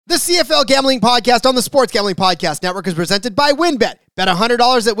The CFL Gambling Podcast on the Sports Gambling Podcast Network is presented by WynnBET. Bet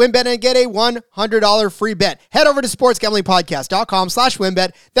 $100 at WynnBET and get a $100 free bet. Head over to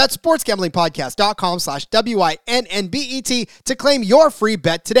sportsgamblingpodcast.com/WynnBET. That's sportsgamblingpodcast.com/WynnBET to claim your free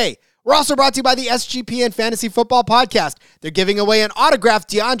bet today. We're also brought to you by the SGPN Fantasy Football Podcast. They're giving away an autographed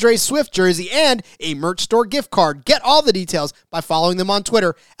DeAndre Swift jersey and a merch store gift card. Get all the details by following them on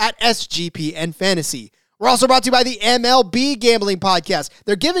Twitter at SGPN Fantasy. We're also brought to you by the MLB Gambling Podcast.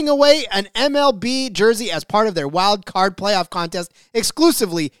 They're giving away an MLB jersey as part of their wild card playoff contest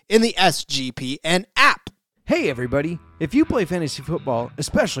exclusively in the SGPN app. Hey everybody, if you play fantasy football,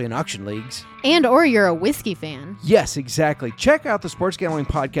 especially in auction leagues, or you're a whiskey fan. Yes, exactly. Check out the Sports Gambling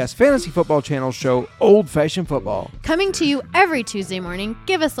Podcast Fantasy Football Channel show, Old Fashioned Football. Coming to you every Tuesday morning,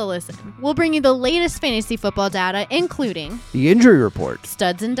 give us a listen. We'll bring you the latest fantasy football data, including the injury report,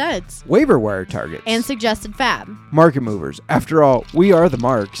 studs and duds, waiver wire targets, and suggested fab. Market movers. After all, we are the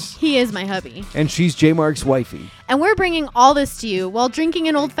Marks. He is my hubby. And she's J Mark's wifey. And we're bringing all this to you while drinking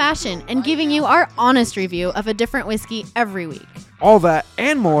an old fashioned and giving you our honest review of a different whiskey every week. All that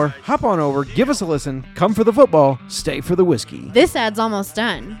and more, hop on over, give us a listen, come for the football, stay for the whiskey. This ad's almost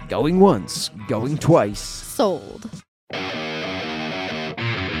done. Going once, going twice. Sold.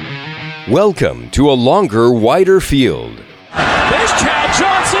 Welcome to a longer, wider field. There's Chad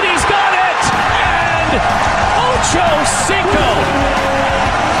Johnson, he's got it! And Ocho Cinco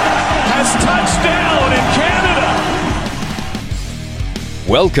has touched down in Canada.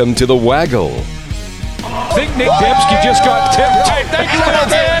 Welcome to the Waggle. I think Nick Dembski just got tipped.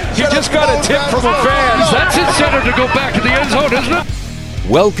 He just got a tip from a fan. That's his center to go back in the end zone, isn't it?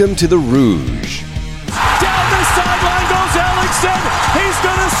 Welcome to the Rouge. Down the sideline goes Ellingson. He's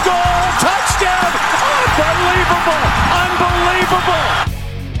going to score. Touchdown.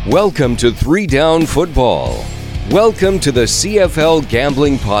 Unbelievable. Welcome to 3 Down Football. Welcome to the CFL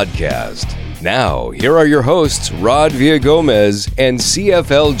Gambling Podcast. Now, here are your hosts, Rod Villagomez and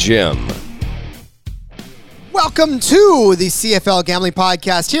CFL Jim. Welcome to the CFL Gambling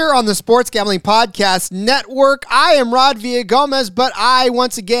Podcast here on the Sports Gambling Podcast Network. I am Rod Villagomez, but I,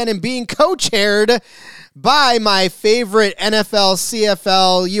 once again, am being co-chaired by my favorite NFL,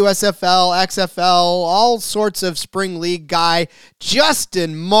 CFL, USFL, XFL, all sorts of spring league guy,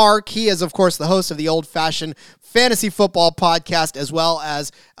 Justin Mark. He is, of course, the host of the Old Fashioned Fantasy Football Podcast, as well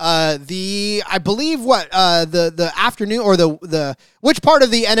as the afternoon or the which part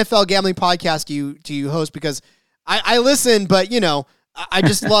of the NFL Gambling Podcast do you host? Because I listen, but I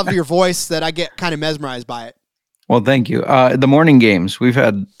just love your voice that I get kind of mesmerized by it. Well, thank you. The morning games, we've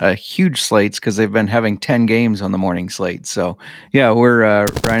had huge slates because they've been having 10 games on the morning slate. So, yeah, we're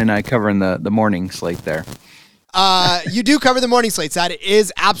Ryan and I covering the morning slate there. You do cover the morning slates. That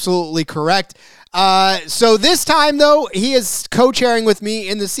is absolutely correct. So this time, though, he is co-chairing with me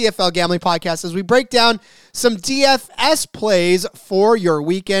in the CFL Gambling Podcast as we break down some DFS plays for your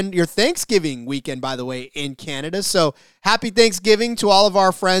weekend, your Thanksgiving weekend, by the way, in Canada. So happy Thanksgiving to all of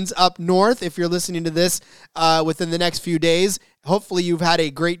our friends up north. If you're listening to this within the next few days, hopefully you've had a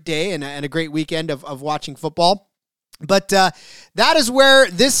great day and a great weekend of watching football. But that is where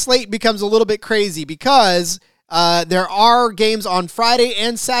this slate becomes a little bit crazy because there are games on Friday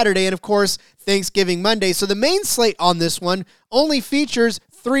and Saturday, and of course, Thanksgiving Monday. So the main slate on this one only features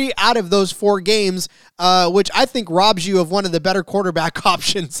 3 out of those 4 games, which I think robs you of one of the better quarterback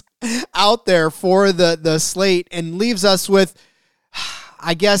options out there for the slate and leaves us with,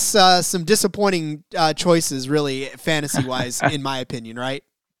 I guess, some disappointing choices, really, fantasy-wise, in my opinion, right?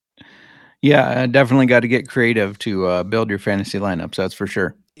 Yeah, definitely got to get creative to build your fantasy lineups, that's for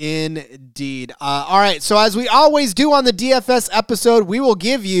sure. Indeed. All right, so as we always do on the DFS episode, we will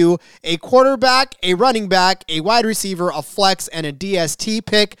give you a quarterback, a running back, a wide receiver, a flex, and a DST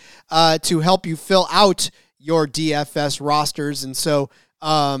pick to help you fill out your DFS rosters. And so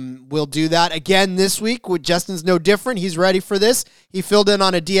we'll do that again this week. Justin's no different. He's ready for this. He filled in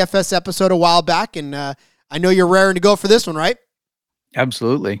on a DFS episode a while back, and I know you're raring to go for this one, right?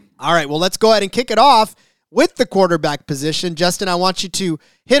 Absolutely. All right, well, let's go ahead and kick it off with the quarterback position. Justin, I want you to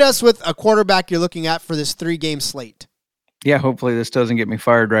hit us with a quarterback you're looking at for this 3-game slate. Yeah, hopefully this doesn't get me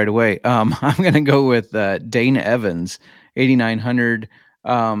fired right away. I'm going to go with Dane Evans, 8,900.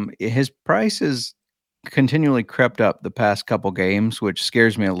 His price has continually crept up the past couple games, which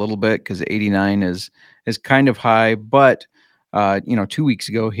scares me a little bit because 89 is kind of high. But 2 weeks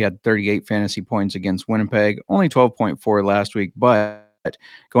ago he had 38 fantasy points against Winnipeg, only 12.4 last week, but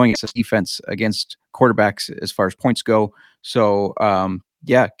going against defense against quarterbacks as far as points go. So,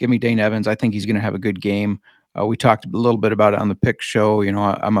 give me Dane Evans. I think he's going to have a good game. We talked a little bit about it on the pick show.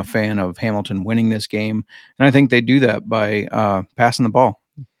 I'm a fan of Hamilton winning this game, and I think they do that by passing the ball.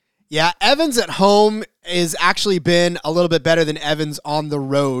 Yeah, Evans at home has actually been a little bit better than Evans on the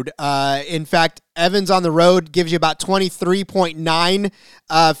road. In fact, Evans on the road gives you about 23.9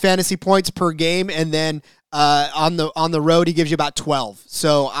 fantasy points per game, and then on the road he gives you about 12.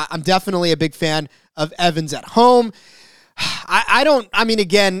 So I'm definitely a big fan of Evans at home.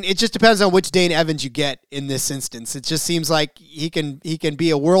 Again, it just depends on which Dane Evans you get in this instance. It just seems like he can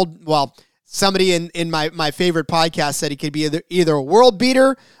be somebody in my favorite podcast said he could be either a world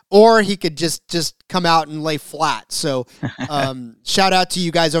beater or he could just come out and lay flat. So shout out to you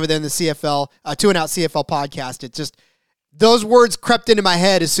guys over there in the CFL, 2-and-Out CFL podcast. It just, those words crept into my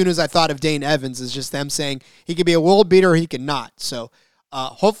head as soon as I thought of Dane Evans, is just them saying he could be a world beater or he could not. So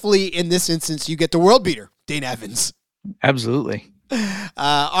hopefully in this instance you get the world beater, Dane Evans. Absolutely.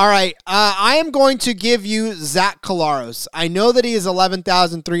 All right. I am going to give you Zach Collaros. I know that he is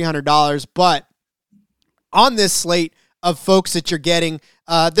 $11,300, but on this slate of folks that you're getting,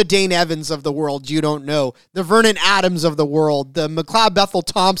 the Dane Evans of the world, you don't know, the Vernon Adams of the world, the McLeod Bethel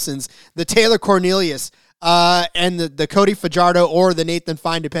Thompsons, the Taylor Cornelius, and the Cody Fajardo or the Nathan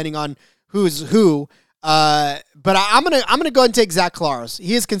Fine, depending on who's who. But I'm gonna go ahead and take Zach Collaros.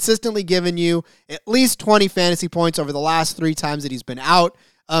 He has consistently given you at least 20 fantasy points over the last 3 times that he's been out.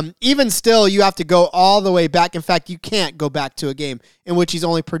 Even still, you have to go all the way back. In fact, you can't go back to a game in which he's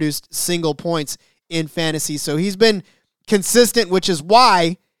only produced single points in fantasy. So he's been consistent, which is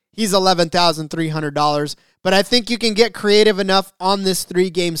why he's $11,300. But I think you can get creative enough on this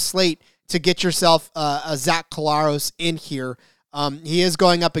 3-game slate to get yourself a Zach Collaros in here. He is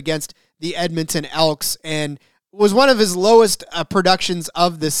going up against the Edmonton Elks, and was one of his lowest productions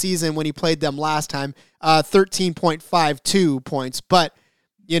of the season when he played them last time, 13.52 points. But,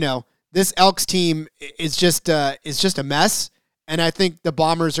 this Elks team is just a mess, and I think the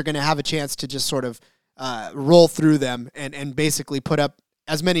Bombers are going to have a chance to just sort of roll through them and basically put up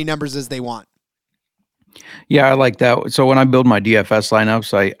as many numbers as they want. Yeah, I like that. So when I build my DFS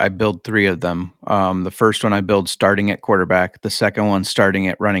lineups, I build 3 of them. The first one I build starting at quarterback, the second one starting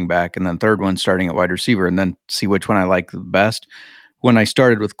at running back, and then third one starting at wide receiver, and then see which one I like the best. When I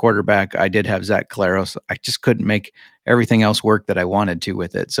started with quarterback, I did have Zach Collaros. I just couldn't make everything else work that I wanted to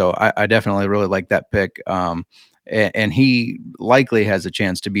with it. So I definitely really like that pick. And he likely has a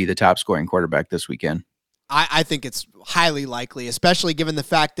chance to be the top scoring quarterback this weekend. I think it's highly likely, especially given the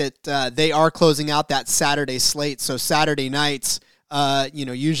fact that they are closing out that Saturday slate. So Saturday nights,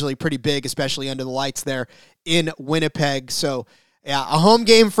 usually pretty big, especially under the lights there in Winnipeg. So yeah, a home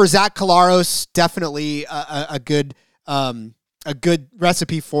game for Zach Collaros, definitely a good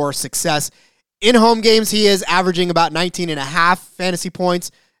recipe for success. In home games, he is averaging about 19.5 fantasy points.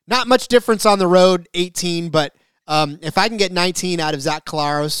 Not much difference on the road, 18, but if I can get 19 out of Zach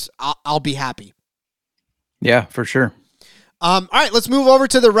Collaros, I'll be happy. Yeah, for sure. All right, let's move over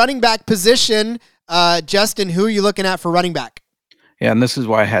to the running back position. Justin, who are you looking at for running back? Yeah, and this is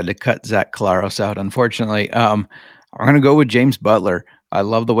why I had to cut Zach Collaros out, unfortunately. I'm going to go with James Butler. I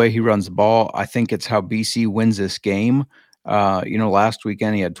love the way he runs the ball. I think it's how BC wins this game. Last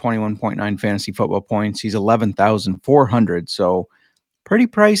weekend he had 21.9 fantasy football points. He's 11,400, so pretty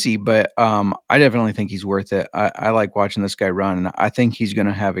pricey, but I definitely think he's worth it. I like watching this guy run, and I think he's going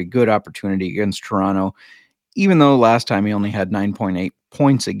to have a good opportunity against Toronto. Even though last time he only had 9.8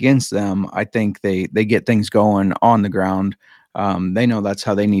 points against them, I think they get things going on the ground. They know that's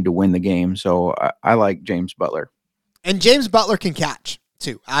how they need to win the game. So I like James Butler. And James Butler can catch,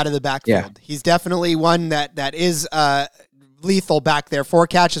 too, out of the backfield. Yeah. He's definitely one that is lethal back there. 4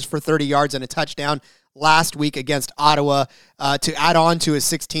 catches for 30 yards and a touchdown last week against Ottawa to add on to his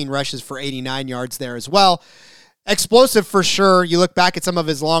 16 rushes for 89 yards there as well. Explosive for sure. You look back at some of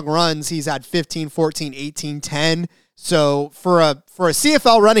his long runs, he's had 15, 14, 18, 10. So for a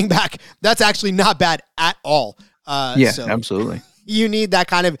CFL running back, that's actually not bad at all. Absolutely. You need that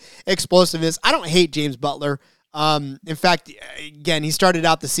kind of explosiveness. I don't hate James Butler. In fact, again, he started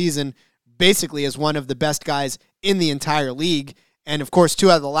out the season basically as one of the best guys in the entire league. And of course, 2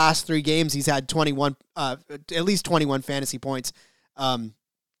 out of the last 3 games, he's had at least 21 fantasy points.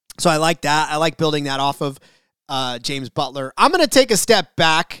 So I like that. I like building that off of James Butler. I'm going to take a step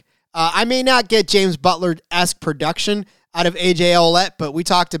back. I may not get James Butler-esque production out of AJ Ouellette, but we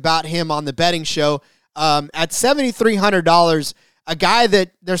talked about him on the betting show. At $7,300, a guy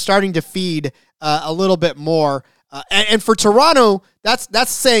that they're starting to feed a little bit more. And for Toronto, that's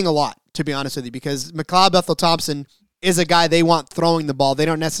saying a lot, to be honest with you, because McLeod Bethel Thompson is a guy they want throwing the ball. They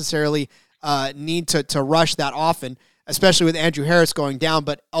don't necessarily need to rush that often, especially with Andrew Harris going down.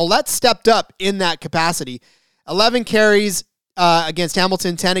 But Ouellette stepped up in that capacity. 11 carries against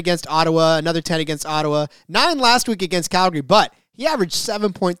Hamilton, 10 against Ottawa, another 10 against Ottawa, 9 last week against Calgary. But He averaged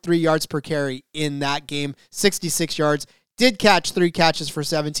 7.3 yards per carry in that game, 66 yards. Did catch 3 catches for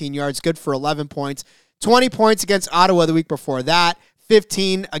 17 yards, good for 11 points. 20 points against Ottawa the week before that,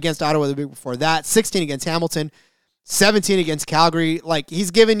 15 against Ottawa the week before that, 16 against Hamilton, 17 against Calgary. Like,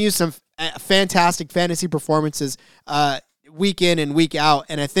 he's given you some fantastic fantasy performances week in and week out,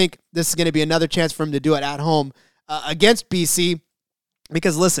 and I think this is going to be another chance for him to do it at home against BC,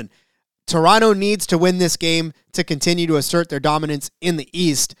 because listen, Toronto needs to win this game to continue to assert their dominance in the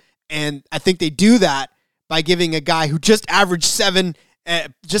East, and I think they do that by giving a guy who just averaged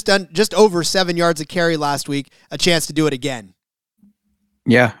just over 7 yards a carry last week a chance to do it again.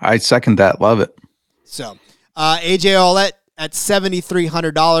 Yeah, I second that. Love it. So AJ Ouellette at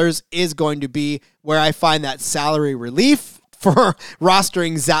 $7,300 is going to be where I find that salary relief for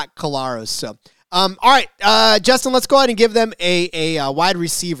rostering Zach Collaros. So, all right, Justin, let's go ahead and give them a wide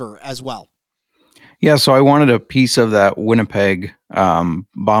receiver as well. Yeah, so I wanted a piece of that Winnipeg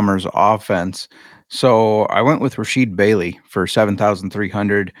Bombers offense. So I went with Rashid Bailey for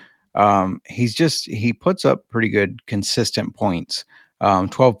 $7,300. He puts up pretty good consistent points.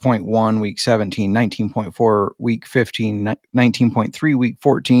 12.1 week 17, 19.4 week 15, 19.3 week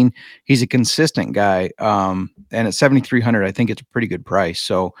 14. He's a consistent guy. And at 7,300, I think it's a pretty good price.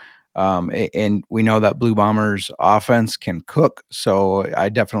 So, and we know that Blue Bombers offense can cook. So I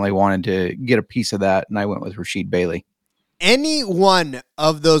definitely wanted to get a piece of that. And I went with Rashid Bailey. Any one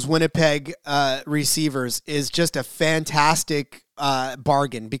of those Winnipeg receivers is just a fantastic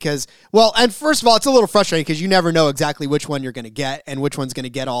bargain because, well, and first of all, it's a little frustrating because you never know exactly which one you're going to get and which one's going to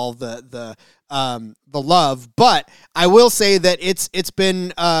get all the love. But I will say that it's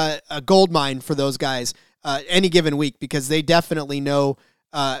been a gold mine for those guys any given week because they definitely know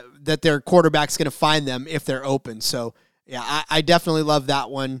that their quarterback's going to find them if they're open. So yeah, I definitely love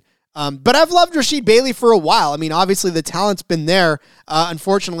that one. But I've loved Rashid Bailey for a while. I mean, obviously the talent's been there.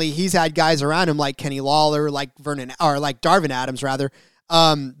 Unfortunately, he's had guys around him like Kenny Lawler, like Darvin Adams, rather,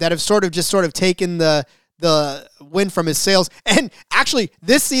 that have sort of taken the wind from his sails. And actually,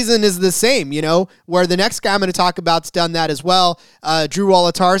 this season is the same, where the next guy I'm going to talk about's done that as well. Drew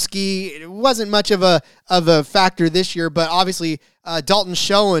Wolodarski, it wasn't much of a factor this year, but obviously Dalton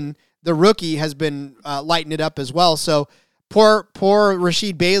Schoen, the rookie, has been lighting it up as well. So. Poor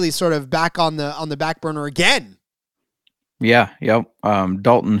Rashid Bailey sort of back on the back burner again. Yeah, yep.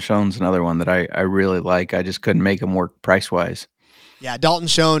 Dalton Schoen's another one that I really like. I just couldn't make him work price-wise. Yeah, Dalton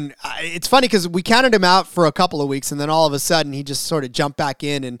Schoen. It's funny because we counted him out for a couple of weeks, and then all of a sudden he just sort of jumped back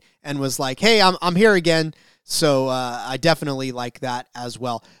in and was like, "Hey, I'm here again." So I definitely like that as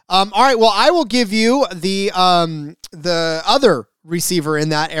well. All right, well, I will give you the other receiver in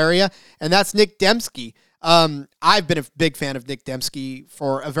that area, and that's Nick Dembski. I've been a big fan of Nick Dembski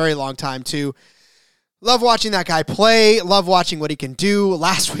for a very long time too. Love watching that guy play. Love watching what he can do.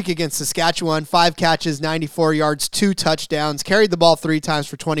 Last week against Saskatchewan, 5 catches, 94 yards, 2 touchdowns. Carried the ball 3 times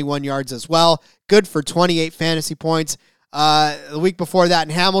for 21 yards as well. Good for 28 fantasy points. The week before that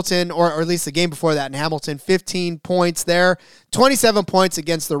in Hamilton, or at least the game before that in Hamilton, 15 points there. 27 points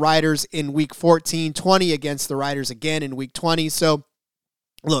against the Riders in week 14. 20 against the Riders again in week 20. So,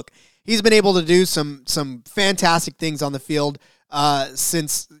 look, he's been able to do some fantastic things on the field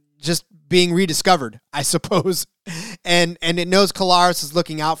since just being rediscovered, I suppose. And it knows Collaros is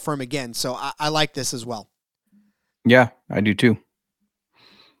looking out for him again. So I like this as well. Yeah, I do too.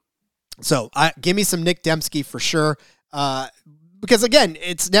 So give me some Nick Dembski for sure. Because, again,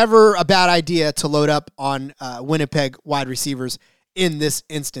 it's never a bad idea to load up on Winnipeg wide receivers in this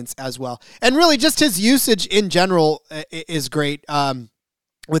instance as well. And really just his usage in general is great.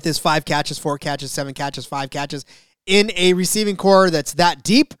 With his 5 catches, 4 catches, 7 catches, 5 catches in a receiving core that's that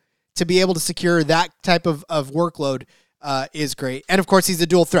deep, to be able to secure that type of workload is great. And, of course, he's a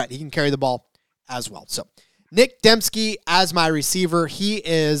dual threat. He can carry the ball as well. So, Nick Dembski as my receiver. He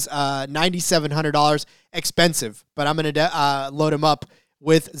is $9,700, expensive, but I'm going to load him up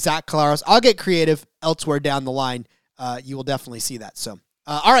with Zach Collaros. I'll get creative elsewhere down the line. You will definitely see that. So,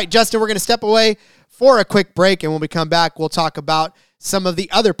 all right, Justin, we're going to step away for a quick break, and when we come back, we'll talk about some of the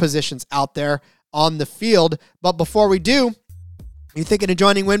other positions out there on the field. But before we do, you're thinking of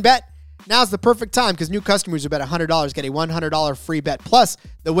joining WynnBET? Now's the perfect time because new customers who bet $100 get a $100 free bet. Plus,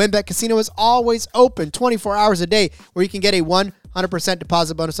 the WynnBET Casino is always open 24 hours a day where you can get a 100%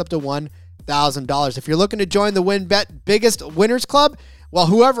 deposit bonus up to $1,000. If you're looking to join the WynnBET Biggest Winners Club, well,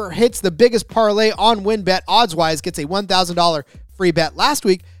 whoever hits the biggest parlay on WynnBET odds-wise gets a $1,000 free bet. Last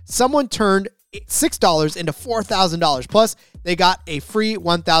week, someone turned $6 into $4,000. Plus, they got a free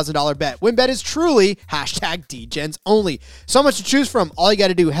 $1,000 bet. WynnBET is truly #DGens only. So much to choose from. All you got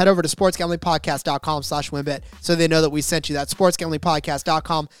to do, head over to sportsgamblingpodcast.com/WynnBET so they know that we sent you. That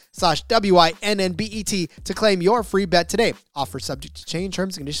sportsgamblingpodcast.com/WYNNBET to claim your free bet today. Offer subject to change.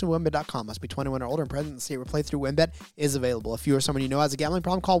 Terms and conditions at WynnBET.com. Must be 21 or older and present in the state where playthrough WynnBET is available. If you or someone you know has a gambling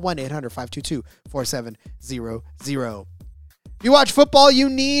problem, call 1-800-522-4700. If you watch football, you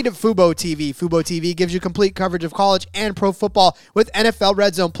need Fubo TV. Fubo TV gives you complete coverage of college and pro football with NFL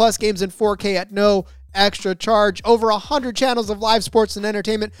Red Zone Plus games in 4K at no extra charge. Over 100 channels of live sports and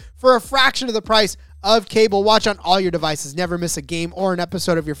entertainment for a fraction of the price of cable. Watch on all your devices. Never miss a game or an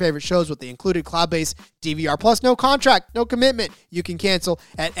episode of your favorite shows with the included cloud-based DVR. Plus, no contract, no commitment. You can cancel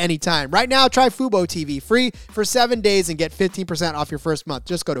at any time. Right now, try Fubo TV free for 7 days and get 15% off your first month.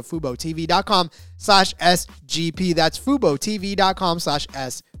 Just go to FuboTV.com/SGP. That's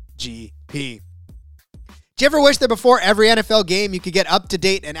FuboTV.com/SGP. Do you ever wish that before every NFL game you could get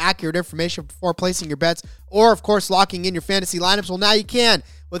up-to-date and accurate information before placing your bets or, of course, locking in your fantasy lineups? Well, now you can.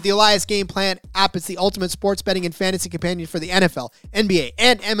 With the Elias Game Plan app, it's the ultimate sports betting and fantasy companion for the NFL, NBA,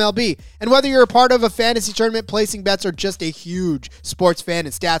 and MLB. And whether you're a part of a fantasy tournament, placing bets, or just a huge sports fan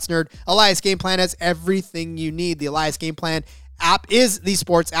and stats nerd, Elias Game Plan has everything you need. The Elias Game Plan app is the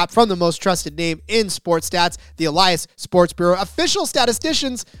sports app from the most trusted name in sports stats, the Elias Sports Bureau, official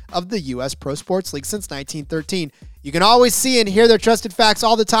statisticians of the U.S. Pro Sports League since 1913. You can always see and hear their trusted facts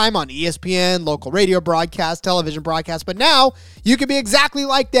all the time on ESPN, local radio broadcasts, television broadcasts, but now you can be exactly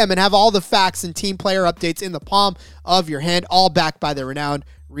like them and have all the facts and team player updates in the palm of your hand, all backed by their renowned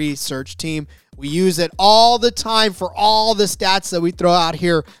research team. We use it all the time for all the stats that we throw out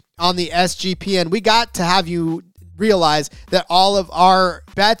here on the SGPN. We got to have you realize that all of our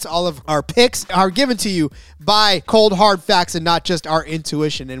bets, all of our picks are given to you by cold, hard facts and not just our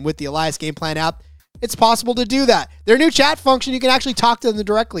intuition. And with the Elias Game Plan app, it's possible to do that. Their new chat function, you can actually talk to them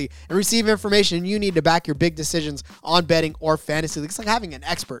directly and receive information you need to back your big decisions on betting or fantasy. It's like having an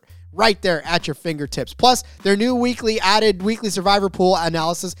expert right there at your fingertips. Plus, their new weekly survivor pool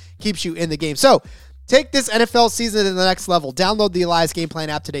analysis keeps you in the game. So, take this NFL season to the next level. Download the Elias Game Plan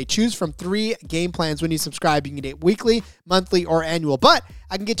app today. Choose from 3 game plans when you subscribe. You can get weekly, monthly, or annual. But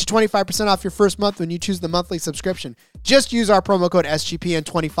I can get you 25% off your first month when you choose the monthly subscription. Just use our promo code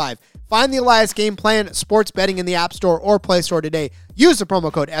SGPN25. Find the Elias Game Plan sports betting in the App Store or Play Store today. Use the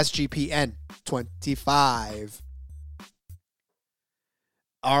promo code SGPN25.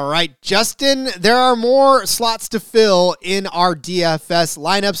 All right, Justin, there are more slots to fill in our DFS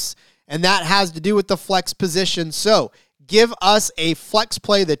lineups, and that has to do with the flex position. So give us a flex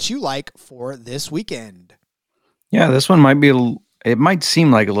play that you like for this weekend. Yeah, this one it might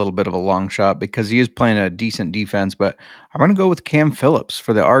seem like a little bit of a long shot because he is playing a decent defense, but I'm going to go with Cam Phillips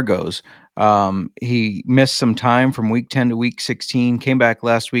for the Argos. He missed some time from week 10 to week 16, came back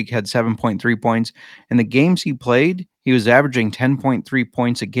last week, had 7.3 points. In the games he played, he was averaging 10.3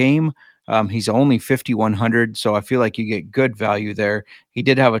 points a game. He's only 5,100, so I feel like you get good value there. He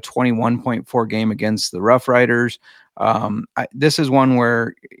did have a 21.4 game against the Rough Riders. This is one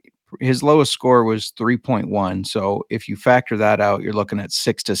where his lowest score was 3.1, so if you factor that out, you're looking at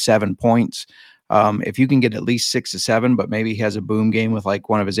 6 to 7 points. If you can get at least 6 to 7, but maybe he has a boom game with like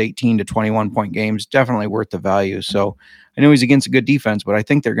one of his 18 to 21 point games, definitely worth the value. So I know he's against a good defense, but I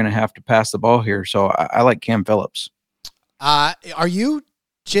think they're going to have to pass the ball here. So I like Cam Phillips. Are you,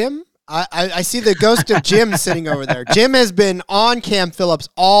 Jim? I see the ghost of Jim sitting over there. Jim has been on Cam Phillips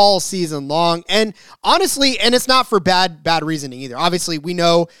all season long. And honestly, and it's not for bad reasoning either. Obviously, we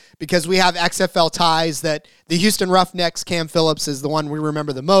know because we have XFL ties that the Houston Roughnecks, Cam Phillips is the one we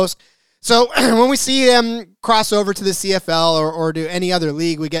remember the most. So when we see him cross over to the CFL or to any other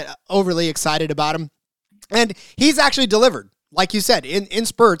league, we get overly excited about him. And he's actually delivered. Like you said, in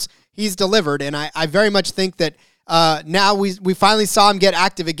spurts, he's delivered. And I very much think that now we finally saw him get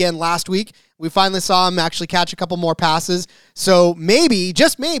active again last week. We finally saw him actually catch a couple more passes. So maybe,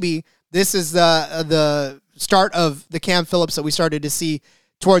 just maybe, this is the start of the Cam Phillips that we started to see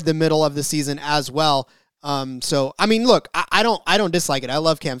toward the middle of the season as well. So I mean, look, I don't dislike it. I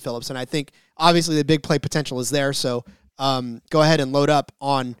love Cam Phillips, and I think obviously the big play potential is there. So go ahead and load up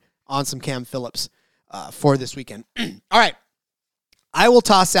on some Cam Phillips for this weekend. All right, I will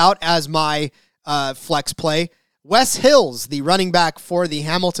toss out as my flex play Wes Hills, the running back for the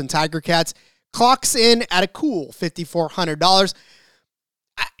Hamilton Tiger Cats, clocks in at a cool $5,400.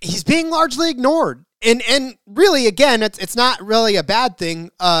 He's being largely ignored, and really, again, it's not really a bad thing,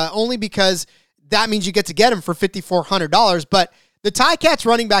 only because that means you get to get him for $5,400. But the Ticats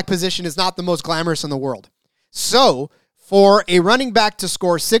running back position is not the most glamorous in the world. So for a running back to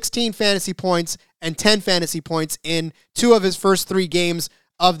score 16 fantasy points and 10 fantasy points in 2 of his first 3 games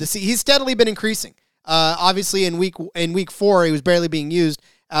of the season. He's steadily been increasing. Obviously, in week 4, he was barely being used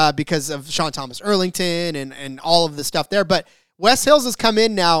because of Sean Thomas Erlington and all of the stuff there. But Wes Hills has come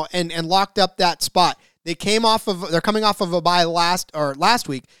in now and locked up that spot. They're coming off of a bye last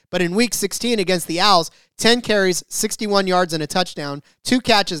week, but in week 16 against the Owls, 10 carries, 61 yards and a touchdown, 2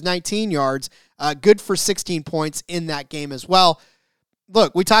 catches, 19 yards, good for 16 points in that game as well.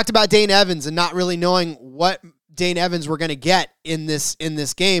 Look, we talked about Dane Evans and not really knowing what Dane Evans we're going to get in this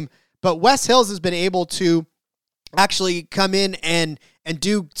game, but Wes Hills has been able to actually come in and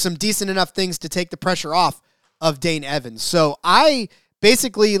do some decent enough things to take the pressure off of Dane Evans. So I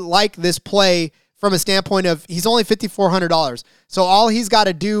basically like this play from a standpoint of he's only $5,400. So all he's got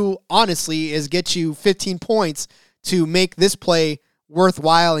to do, honestly, is get you 15 points to make this play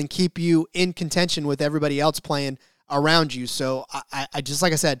worthwhile and keep you in contention with everybody else playing around you. So I just,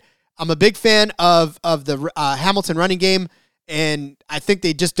 like I said, I'm a big fan of the Hamilton running game, and I think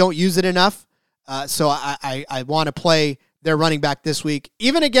they just don't use it enough. So I want to play their running back this week,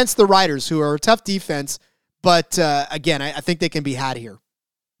 even against the Riders, who are a tough defense. But again, I think they can be had here.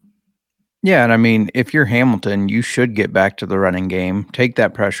 Yeah, and I mean, if you're Hamilton, you should get back to the running game, take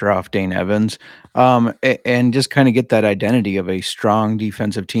that pressure off Dane Evans, and just kind of get that identity of a strong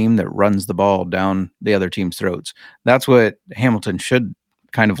defensive team that runs the ball down the other team's throats. That's what Hamilton should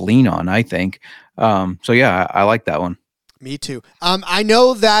kind of lean on, I think. So yeah, I like that one. Me too. I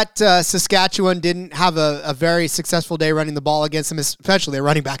know that Saskatchewan didn't have a very successful day running the ball against them, especially their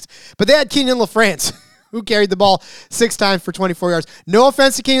running backs, but they had Keenan LaFrance, who carried the ball 6 times for 24 yards. No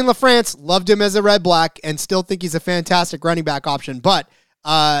offense to Keenan LaFrance. Loved him as a red black and still think he's a fantastic running back option, but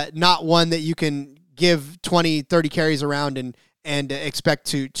not one that you can give 20, 30 carries around and expect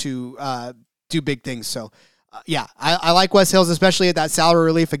to do big things. So, yeah, I like Wes Hills, especially at that salary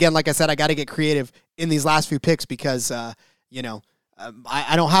relief. Again, like I said, I got to get creative in these last few picks because, I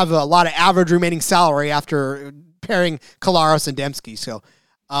don't have a lot of average remaining salary after pairing Kolaros and Dembski. So,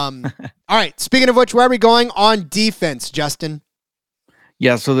 all right. Speaking of which, where are we going on defense, Justin?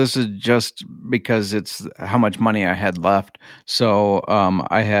 Yeah, so this is just because it's how much money I had left. So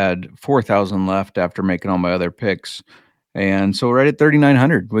I had 4,000 left after making all my other picks. And so right at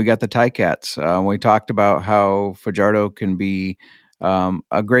 3,900, we got the Ticats. We talked about how Fajardo can be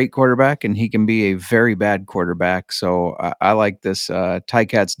a great quarterback and he can be a very bad quarterback. So I like this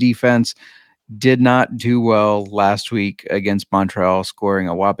Ticats defense. Did not do well last week against Montreal, scoring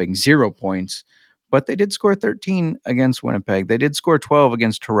a whopping 0 points, but they did score 13 against Winnipeg. They did score 12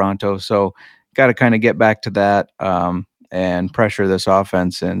 against Toronto. So got to kind of get back to that and pressure this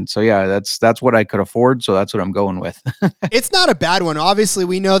offense. And so, yeah, that's what I could afford. So that's what I'm going with. It's not a bad one. Obviously,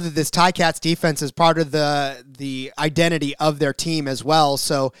 we know that this Ticats defense is part of the identity of their team as well.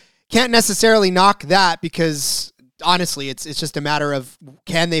 So can't necessarily knock that because honestly, it's just a matter of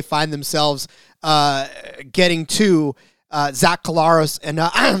can they find themselves getting to Zach Kolaros and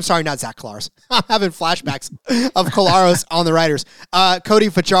I'm sorry, not Zach Kolaros. I'm having flashbacks of Kolaros on the Riders. Cody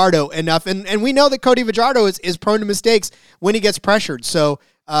Fajardo enough, and we know that Cody Fajardo is prone to mistakes when he gets pressured. So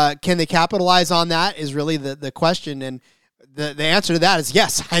can they capitalize on that? Is really the question, and the answer to that is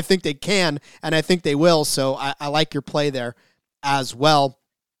yes. I think they can, and I think they will. So I like your play there as well.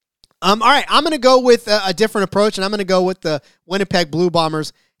 All right, I'm going to go with a different approach, and I'm going to go with the Winnipeg Blue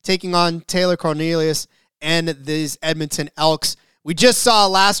Bombers taking on Taylor Cornelius and these Edmonton Elks. We just saw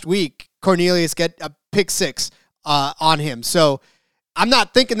last week Cornelius get a pick 6 on him. So I'm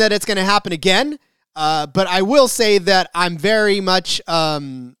not thinking that it's going to happen again, but I will say that I'm very much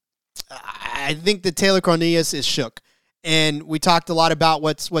I think that Taylor Cornelius is shook. And we talked a lot about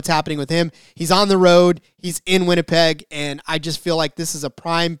what's happening with him. He's on the road. He's in Winnipeg. And I just feel like this is a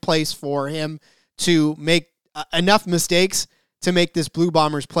prime place for him to make enough mistakes to make this Blue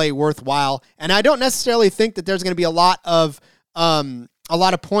Bombers play worthwhile. And I don't necessarily think that there's going to be a lot of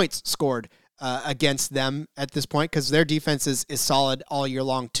points scored against them at this point because their defense is solid all year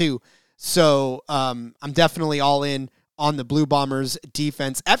long too. So I'm definitely all in on the Blue Bombers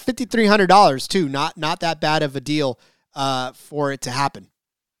defense at $5,300 too. Not that bad of a deal for it to happen.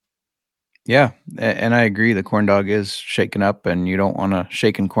 Yeah, and I agree. The corn dog is shaken up, and you don't want a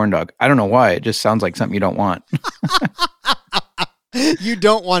shaken corn dog. I don't know why. It just sounds like something you don't want. You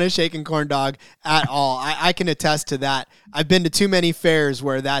don't want a shaken corn dog at all. I can attest to that. I've been to too many fairs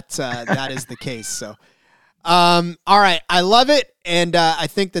where that is the case. So, all right, I love it, and I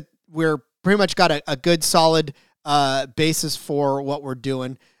think that we're pretty much got a good, solid basis for what we're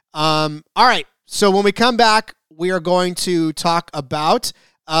doing. All right, so when we come back, we are going to talk about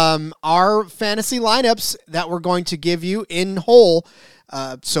our fantasy lineups that we're going to give you in whole.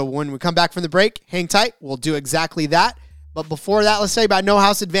 So when we come back from the break, hang tight. We'll do exactly that. But before that, let's tell you about No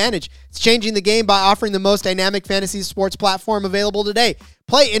House Advantage. It's changing the game by offering the most dynamic fantasy sports platform available today.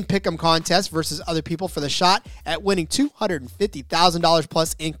 Play in pick'em contests versus other people for the shot at winning $250,000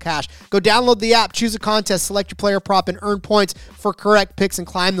 plus in cash. Go download the app, choose a contest, select your player prop, and earn points for correct picks and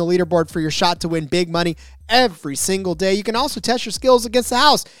climb the leaderboard for your shot to win big money every single day. You can also test your skills against the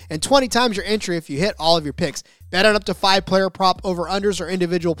house and 20 times your entry if you hit all of your picks. Bet on up to 5 player prop over-unders or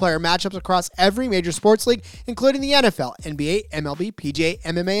individual player matchups across every major sports league, including the NFL, NBA, MLB, PGA,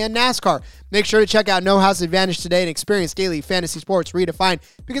 MMA, and NASCAR. Make sure to check out No House Advantage today and experience daily fantasy sports redefined,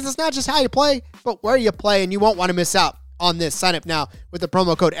 because it's not just how you play, but where you play, and you won't want to miss out on this. Sign up now with the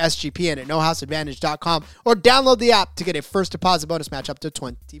promo code SGPN at nohouseadvantage.com or download the app to get a first deposit bonus match up to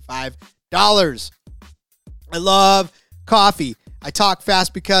 $25. I love coffee. I talk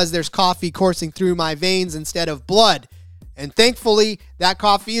fast because there's coffee coursing through my veins instead of blood. And thankfully, that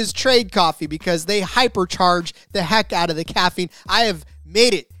coffee is Trade Coffee because they hypercharge the heck out of the caffeine. I have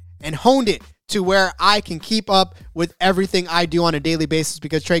made it and honed it to where I can keep up with everything I do on a daily basis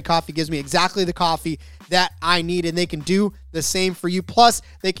because Trade Coffee gives me exactly the coffee that I need, and they can do the same for you. Plus,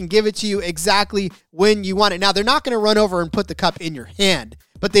 they can give it to you exactly when you want it. Now, they're not going to run over and put the cup in your hand,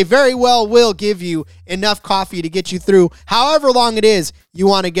 but they very well will give you enough coffee to get you through however long it is you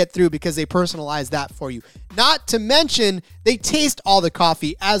want to get through because they personalize that for you. Not to mention, they taste all the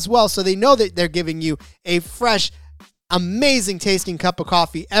coffee as well, so they know that they're giving you a fresh, amazing tasting cup of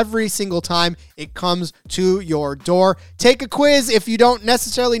coffee every single time it comes to your door. Take a quiz if you don't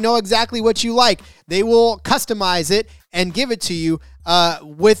necessarily know exactly what you like. They will customize it and give it to you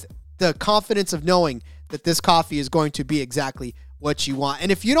with the confidence of knowing that this coffee is going to be exactly what you want.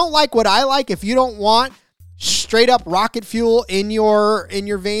 And if you don't like what I like, if you don't want straight up rocket fuel in your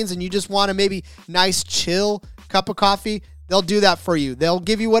veins and you just want a maybe nice chill cup of coffee, they'll do that for you. They'll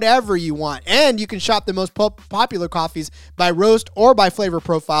give you whatever you want. And you can shop the most popular coffees by roast or by flavor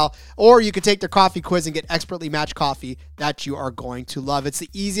profile, or you can take their coffee quiz and get expertly matched coffee that you are going to love. It's the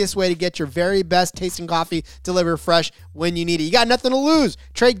easiest way to get your very best tasting coffee delivered fresh when you need it. You got nothing to lose.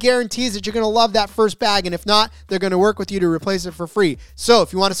 Trade guarantees that you're going to love that first bag, and if not, they're going to work with you to replace it for free. So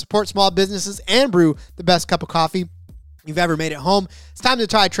if you want to support small businesses and brew the best cup of coffee you've ever made at home, it's time to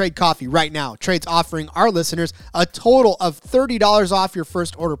try Trade Coffee right now. Trade's offering our listeners a total of $30 off your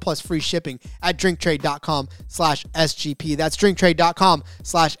first order plus free shipping at drinktrade.com/SGP. That's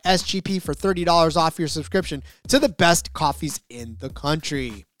drinktrade.com/SGP for $30 off your subscription to the best coffees in the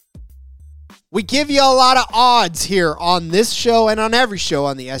country. We give you a lot of odds here on this show and on every show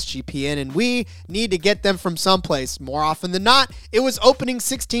on the SGPN, and we need to get them from someplace. More often than not, it was opening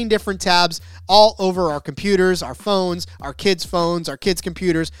 16 different tabs all over our computers, our phones, our kids'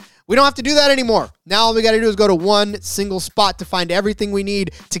 computers. We don't have to do that anymore. Now all we got to do is go to one single spot to find everything we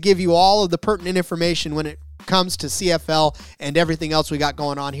need to give you all of the pertinent information when it comes to CFL and everything else we got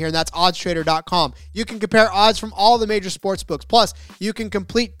going on here, and that's oddstrader.com. You can compare odds from all the major sports books. Plus, you can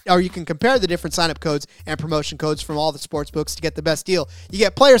compare the different sign-up codes and promotion codes from all the sports books to get the best deal. You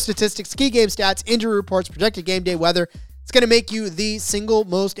get player statistics, key game stats, injury reports, projected game day weather. It's going to make you the single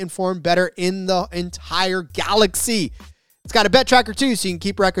most informed bettor in the entire galaxy. It's got a bet tracker too, so you can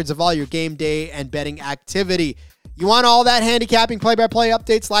keep records of all your game day and betting activity. You want all that handicapping, play-by-play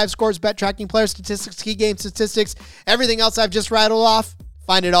updates, live scores, bet tracking, player statistics, key game statistics, everything else I've just rattled off?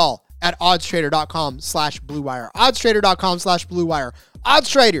 Find it all at oddstrader.com/bluewire. oddstrader.com/bluewire.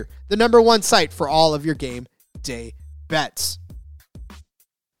 OddsTrader, the number one site for all of your game day bets.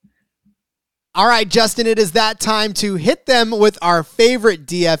 All right, Justin, it is that time to hit them with our favorite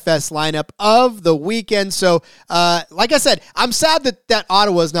DFS lineup of the weekend. So, like I said, I'm sad that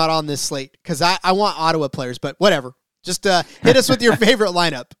Ottawa's not on this slate because I want Ottawa players, but whatever. Just hit us with your favorite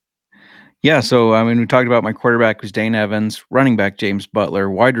lineup. Yeah, so, I mean, we talked about my quarterback was Dane Evans, running back James Butler,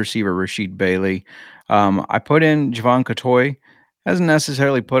 wide receiver Rasheed Bailey. I put in Javon Cottoy. Hasn't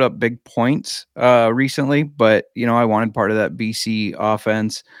necessarily put up big points recently, but, you know, I wanted part of that BC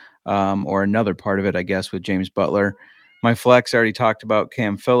offense. Or another part of it, I guess, with James Butler. My flex, I already talked about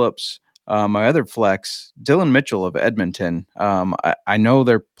Cam Phillips. My other flex, Dylan Mitchell of Edmonton. I know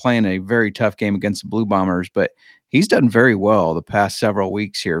they're playing a very tough game against the Blue Bombers, but he's done very well the past several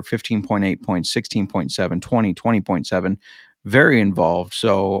weeks here. 15.8 points, 16.7, 20, 20.7. Very involved.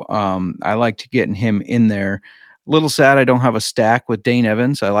 So I like to get him in there. A little sad I don't have a stack with Dane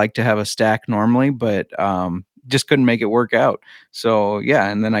Evans. I like to have a stack normally, but just couldn't make it work out. So yeah,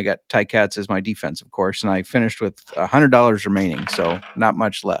 and then I got Ticats as my defense, of course, and I finished with $100 remaining, so not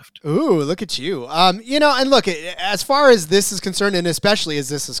much left. Ooh, look at you. And look, as far as this is concerned, and especially as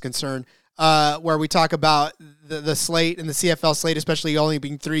this is concerned, where we talk about the slate and the CFL slate, especially only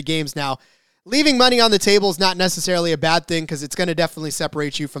being 3 games now, leaving money on the table is not necessarily a bad thing because it's going to definitely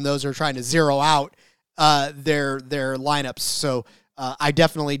separate you from those who are trying to zero out their lineups. So I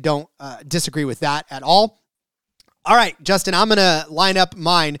definitely don't disagree with that at all. All right, Justin, I'm going to line up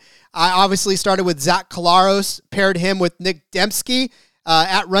mine. I obviously started with Zach Collaros, paired him with Nick Dembski.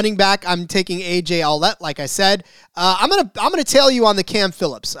 At running back, I'm taking AJ Aulette, like I said. I'm gonna tail you on the Cam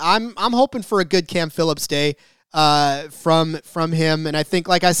Phillips. I'm hoping for a good Cam Phillips day from him, and I think,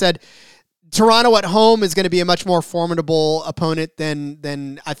 like I said, Toronto at home is going to be a much more formidable opponent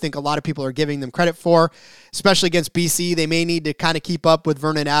than I think a lot of people are giving them credit for, especially against BC. They may need to kind of keep up with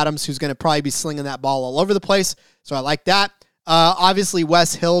Vernon Adams, who's going to probably be slinging that ball all over the place. So I like that. Obviously,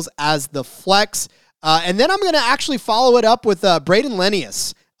 Wes Hills as the flex. And then I'm going to actually follow it up with Braden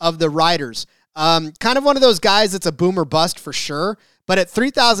Lenius of the Riders. Kind of one of those guys that's a boom or bust for sure. But at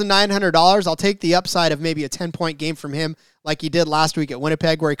 $3,900, I'll take the upside of maybe a 10-point game from him like he did last week at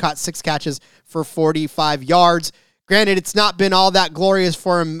Winnipeg, where he caught 6 catches for 45 yards. Granted, it's not been all that glorious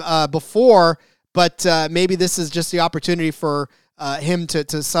for him before, but maybe this is just the opportunity for him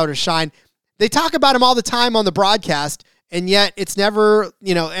to sort of shine. They talk about him all the time on the broadcast, and yet it's never,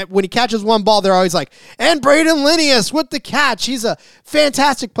 when he catches one ball, they're always like, and Braden Lenius with the catch. He's a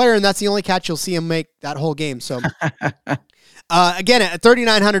fantastic player, and that's the only catch you'll see him make that whole game. So, again, at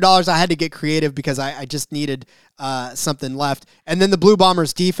 $3,900, I had to get creative because I just needed something left. And then the Blue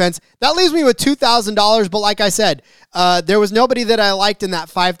Bombers defense, that leaves me with $2,000. But like I said, there was nobody that I liked in that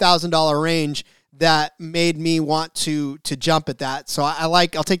 $5,000 range that made me want to jump at that. So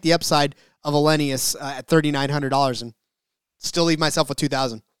I'll take the upside of Lenius at $3,900 and still leave myself with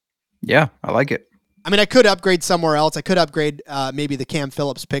 $2,000. Yeah, I like it. I mean, I could upgrade somewhere else. I could upgrade maybe the Cam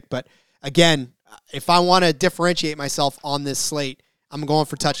Phillips pick, but again, if I want to differentiate myself on this slate, I'm going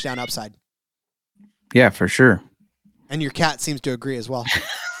for touchdown upside. Yeah, for sure. And your cat seems to agree as well.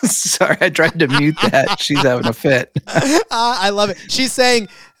 Sorry, I tried to mute that. She's having a fit. I love it. She's saying,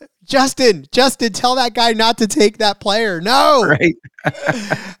 Justin, tell that guy not to take that player. No. Right.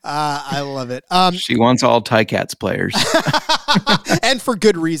 I love it. She wants all Ticats players. And for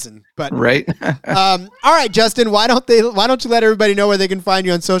good reason. But right. All right, Justin, why don't you let everybody know where they can find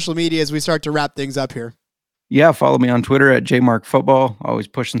you on social media as we start to wrap things up here? Yeah, follow me on Twitter at JMarkFootball. Always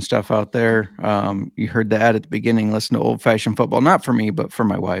pushing stuff out there. You heard the ad at the beginning. Listen to Old Fashioned Football, not for me, but for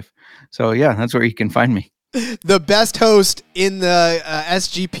my wife. So yeah, that's where you can find me. The best host in the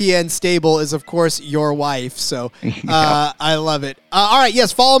SGPN stable is, of course, your wife. So I love it. All right,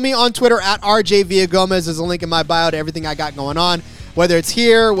 yes, follow me on Twitter at RJ Villagomez. There's a link in my bio to everything I got going on, whether it's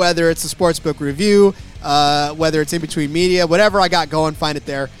here, whether it's a sportsbook review, whether it's in between media, whatever I got going, find it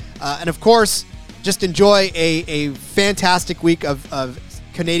there. And of course, just enjoy a fantastic week of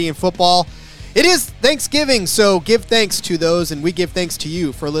Canadian football. It is Thanksgiving, so give thanks to those, and we give thanks to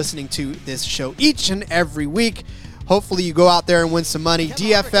you for listening to this show each and every week. Hopefully you go out there and win some money,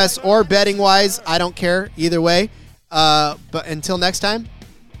 DFS or betting-wise. I don't care either way. But until next time,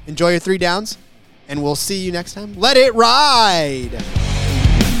 enjoy your 3 downs, and we'll see you next time. Let it ride!